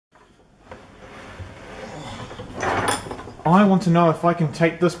I want to know if I can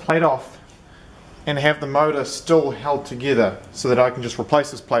take this plate off and have the motor still held together so that I can just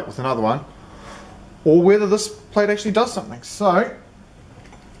replace this plate with another one, or whether this plate actually does something. So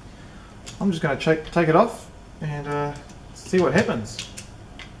I'm just going to take it off and see what happens.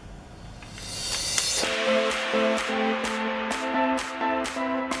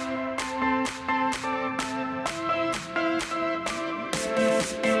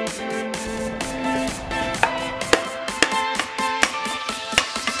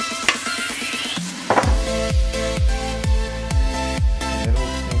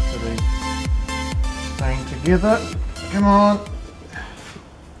 Together, come on.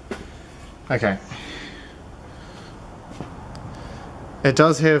 Okay. It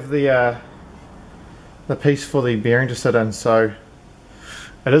does have the piece for the bearing to sit in, so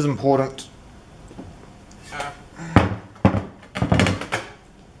it is important.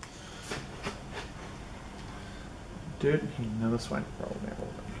 Dirt, no, this won't roll that a little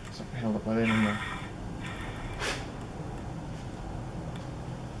bit. It's not held up by that anymore.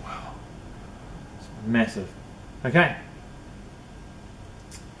 Wow, it's massive. Okay,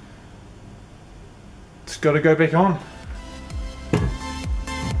 it's got to go back on.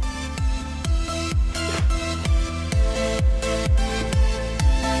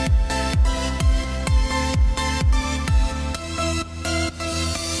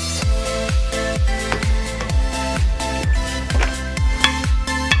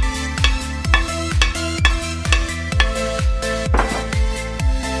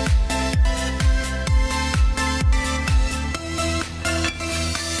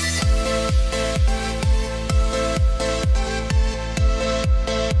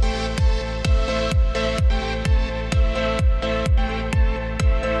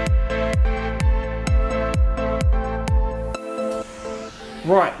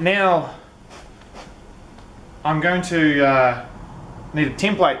 Right, now I'm going to need a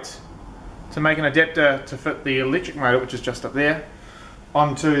template to make an adapter to fit the electric motor, which is just up there,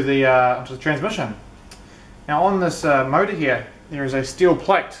 onto the transmission. Now on this motor here, there is a steel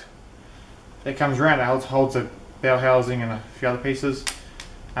plate that comes around. It holds a bell housing and a few other pieces,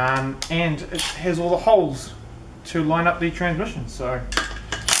 and it has all the holes to line up the transmission. So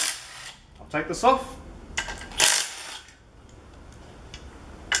I'll take this off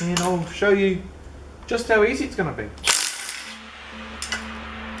and I'll show you just how easy it's going to be.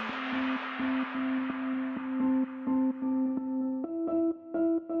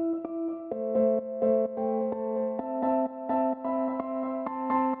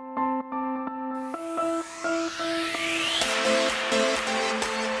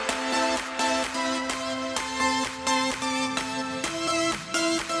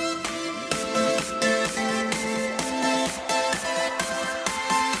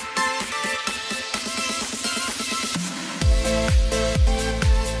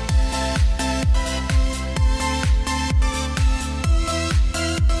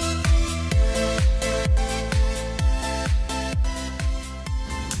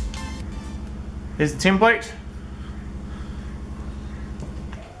 Here's the template.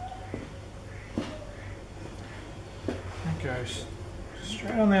 It goes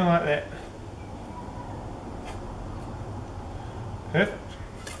straight on there like that. Perfect.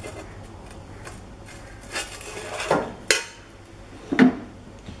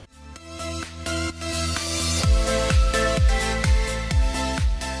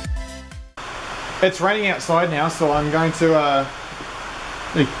 It's raining outside now, so I'm going to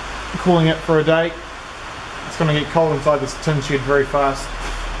be cooling it for a day. It's going to get cold inside this tin shed very fast.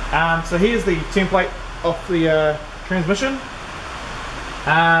 So here's the template of the transmission.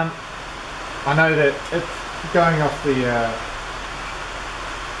 I know that it's going off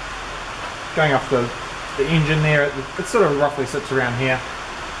the engine there. It sort of roughly sits around here.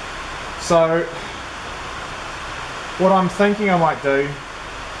 So what I'm thinking I might do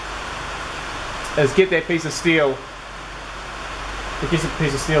is get that piece of steel, the piece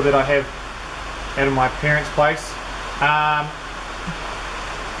of steel that I have out of my parents' place,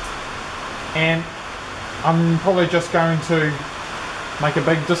 and I'm probably just going to make a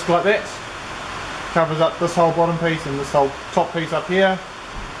big disc like that, covers up this whole bottom piece and this whole top piece up here,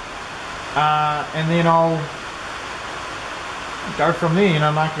 and then I'll go from there, you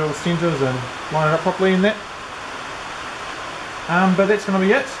know, mark all the centres and line it up properly in that. But that's going to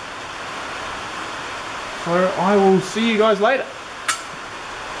be it. So I will see you guys later.